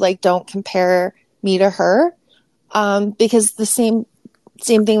of view. Like, don't compare me to her. Because the same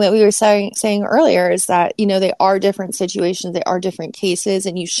thing that we were saying earlier is that, you know, they are different situations, they are different cases,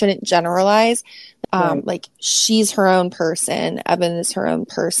 and you shouldn't generalize. Right. Like, she's her own person, Evan is her own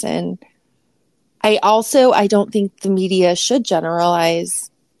person. I don't think the media should generalize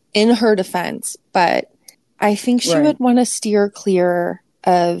in her defense, but I think she would want to steer clear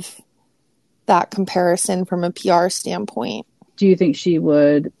of that comparison from a PR standpoint. Do you think she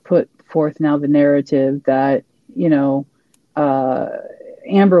would put forth now the narrative that, you know,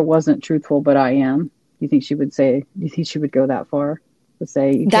 Amber wasn't truthful, but I am? Do you think she would go that far to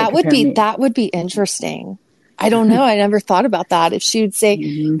say that would be interesting? I don't know. I never thought about that. If she would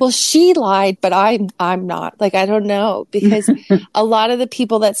say, well, she lied, but I'm not. Like, I don't know, because a lot of the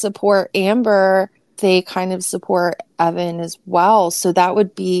people that support Amber, they kind of support Evan as well. So that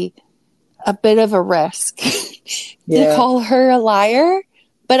would be a bit of a risk to call her a liar.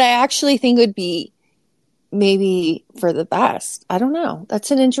 But I actually think it would be maybe for the best. I don't know.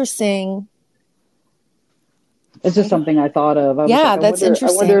 That's an interesting... It's just something I thought of. That's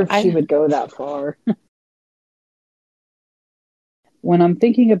interesting. I wonder if she would go that far. When I'm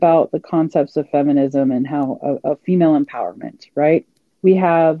thinking about the concepts of feminism and how of female empowerment, right? We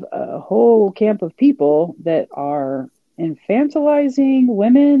have a whole camp of people that are infantilizing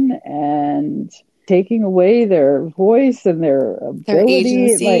women and taking away their voice and their ability, their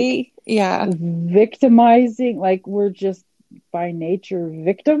agency. Victimizing, like we're just by nature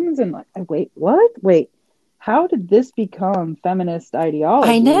victims. And like, wait, how did this become feminist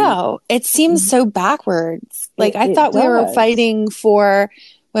ideology? I know. It seems so backwards. Like, I thought we were fighting for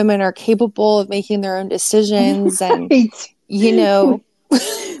women are capable of making their own decisions. And, you know,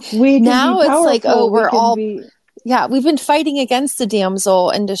 now it's like, we've been fighting against the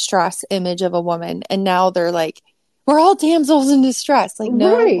damsel in distress image of a woman. And now they're like, we're all damsels in distress. Like,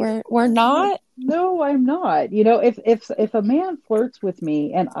 no, we're not. No, I'm not. You know, if a man flirts with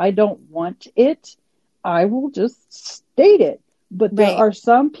me and I don't want it, I will just state it. But there are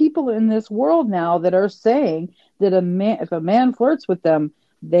some people in this world now that are saying that if a man flirts with them,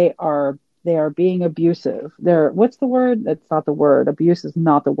 they are being abusive. What's the word? That's not the word. Abuse is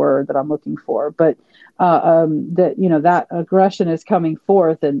not the word that I'm looking for. But that, you know, that aggression is coming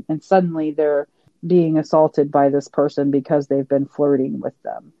forth, and suddenly they're being assaulted by this person because they've been flirting with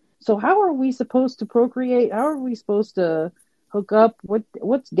them. So how are we supposed to procreate? How are we supposed to hook up?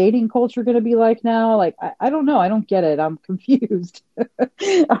 What's dating culture going to be like now? Like, I don't know. I don't get it. I'm confused.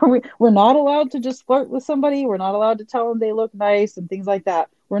 We're not allowed to just flirt with somebody. We're not allowed to tell them they look nice and things like that.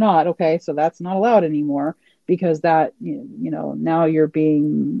 We're not. Okay. So that's not allowed anymore, because that, you know, now you're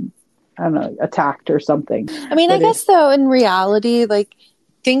being, I don't know, attacked or something. I mean, I guess though, in reality, like,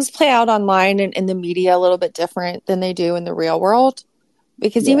 things play out online and in the media a little bit different than they do in the real world,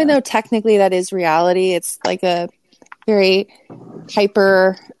 because even though technically that is reality, it's like a very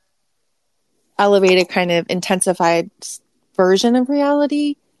hyper elevated kind of intensified version of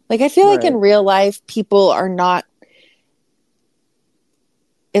reality. Like, I feel like in real life, people are not,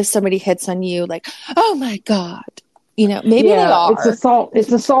 if somebody hits on you, like, oh my God, you know, maybe they are. It's assault.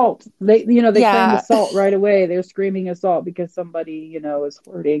 They claim assault right away. They're screaming assault because somebody, you know, is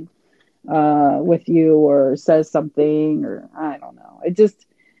flirting with you or says something, or I don't know. It just,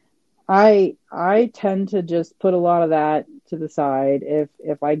 I tend to just put a lot of that to the side.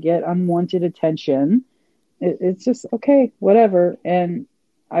 If I get unwanted attention, it's just, okay, whatever. And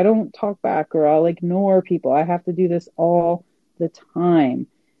I don't talk back, or I'll ignore people. I have to do this all the time.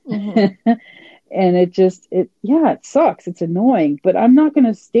 Mm-hmm. And it sucks. It's annoying, but I'm not going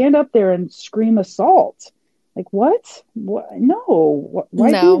to stand up there and scream assault. Like, what? No.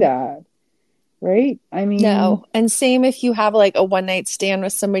 Why do that? Right? I mean, no. And same if you have like a one night stand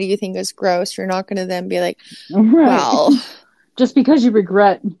with somebody you think is gross, you're not going to then be like, well, just because you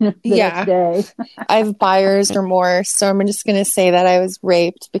regret the next day. I have buyer's remorse, so I'm just going to say that I was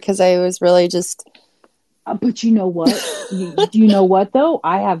raped because I was really just. But you know what? You know what though?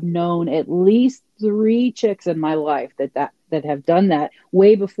 I have known at least 3 chicks in my life that have done that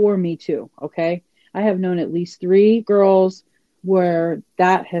way before me too. Okay, I have known at least 3 girls where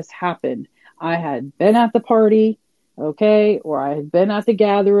that has happened. I had been at the party, okay, or I had been at the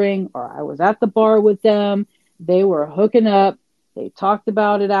gathering, or I was at the bar with them. They were hooking up. They talked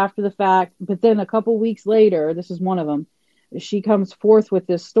about it after the fact. But then a couple weeks later, this is one of them, she comes forth with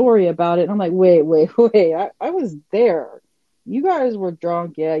this story about it. And I'm like, wait. I was there. You guys were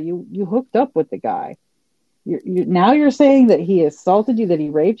drunk. Yeah, you hooked up with the guy. Now you're saying that he assaulted you, that he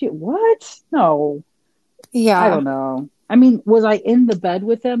raped you? What? No. Yeah. I don't know. I mean, was I in the bed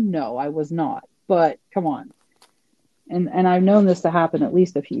with him? No, I was not. But come on. And I've known this to happen at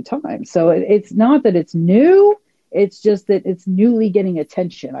least a few times. So it's not that it's new. It's just that it's newly getting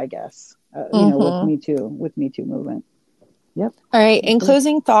attention, I guess, with Me Too movement. Yep. All right. In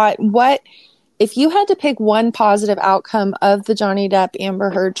closing thought, if you had to pick one positive outcome of the Johnny Depp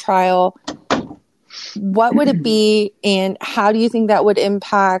Amber Heard trial, what would it be, and how do you think that would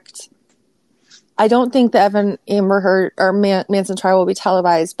impact? I don't think the Amber Heard or Manson trial will be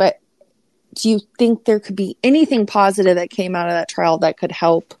televised, but do you think there could be anything positive that came out of that trial that could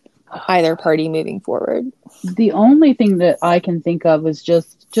help either party moving forward? The only thing that I can think of is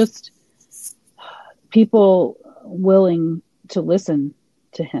just people willing to listen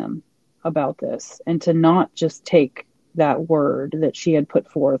to him about this and to not just take that word that she had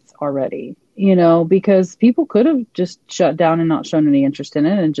put forth already, because people could have just shut down and not shown any interest in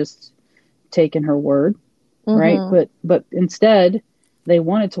it and just taken her word, right? But instead they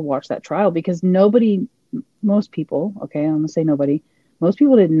wanted to watch that trial because most people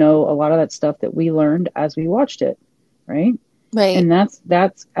didn't know a lot of that stuff that we learned as we watched it, right? Right. And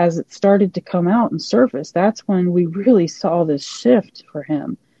that's as it started to come out and surface, that's when we really saw this shift for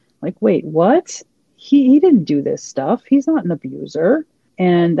him. Like, wait, what? He didn't do this stuff. He's not an abuser.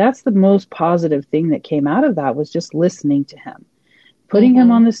 And that's the most positive thing that came out of that, was just listening to him, putting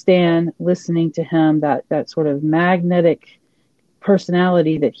him on the stand, listening to him, that sort of magnetic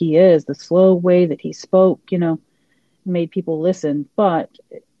personality that he is, the slow way that he spoke, made people listen. But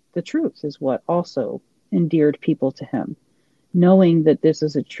the truth is what also endeared people to him, knowing that this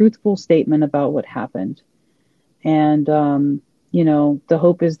is a truthful statement about what happened. And, the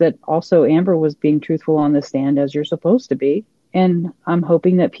hope is that also Amber was being truthful on the stand, as you're supposed to be. And I'm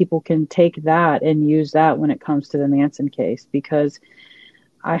hoping that people can take that and use that when it comes to the Manson case, because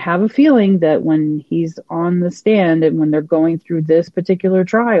I have a feeling that when he's on the stand and when they're going through this particular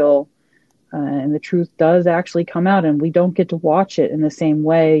trial, and the truth does actually come out and we don't get to watch it in the same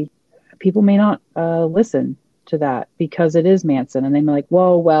way, people may not listen to that because it is Manson, and they may like,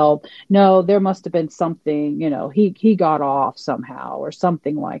 whoa, well, no, there must have been something, he got off somehow or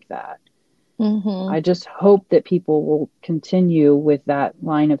something like that. I just hope that people will continue with that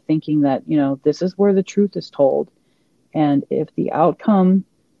line of thinking that, this is where the truth is told. And if the outcome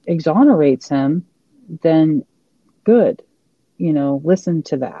exonerates him, then good, listen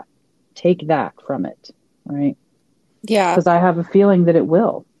to that, take that from it. Right. Yeah. Because I have a feeling that it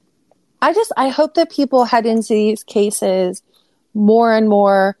will. I hope that people head into these cases more and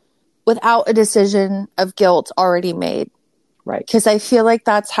more without a decision of guilt already made. Right. Because I feel like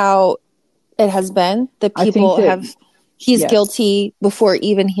that's how it has been. That people he's guilty before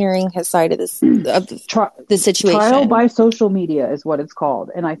even hearing his side of this, the situation. Trial by social media is what it's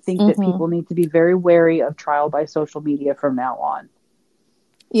called. And I think that people need to be very wary of trial by social media from now on.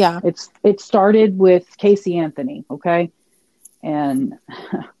 Yeah. It started with Casey Anthony. Okay. And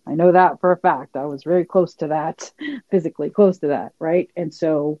I know that for a fact. I was very close to that, physically close to that, right? And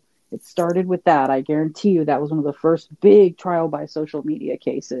so it started with that. I guarantee you that was one of the first big trial by social media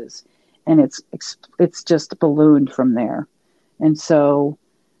cases. And it's just ballooned from there. And so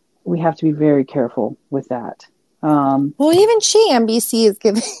we have to be very careful with that. Well, even NBC is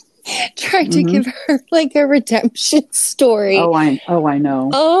trying to give her like a redemption story. Oh, I know.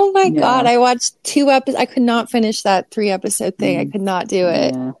 Oh my God. I watched 2 episodes. I could not finish that 3-episode thing. I could not do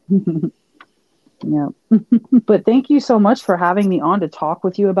it. Yeah. But thank you so much for having me on to talk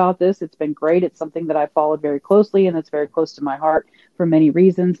with you about this. It's been great. It's something that I followed very closely, and it's very close to my heart for many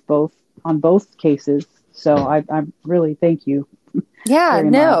reasons, on both cases. So I really thank you. Yeah,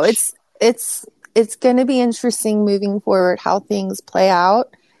 no, much. It's going to be interesting moving forward how things play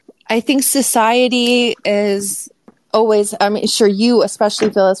out. I think society is always, sure you especially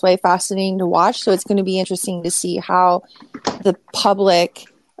feel this way, fascinating to watch. So it's going to be interesting to see how the public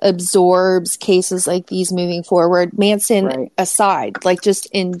absorbs cases like these moving forward. Manson aside, like just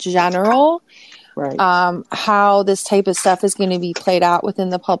in general, how this type of stuff is going to be played out within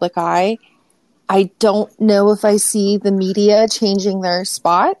the public eye. I don't know if I see the media changing their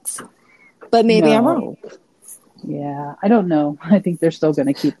spots, but maybe I'm wrong. Yeah, I don't know. I think they're still going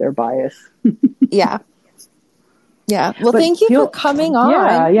to keep their bias. Yeah. Well, thank you for coming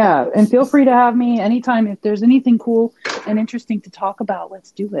on. Yeah. And feel free to have me anytime. If there's anything cool and interesting to talk about,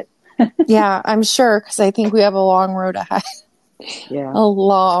 let's do it. Yeah, I'm sure, because I think we have a long road ahead. Yeah. A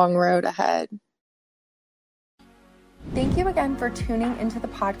long road ahead. Thank you again for tuning into the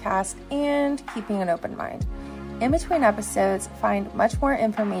podcast and keeping an open mind. In between episodes, find much more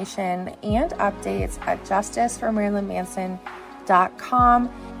information and updates at Justice for Marilyn Manson sociologist.com.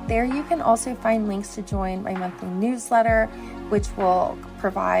 There you can also find links to join my monthly newsletter, which will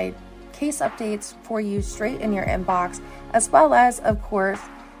provide case updates for you straight in your inbox, as well as, of course,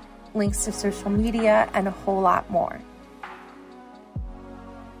 links to social media and a whole lot more.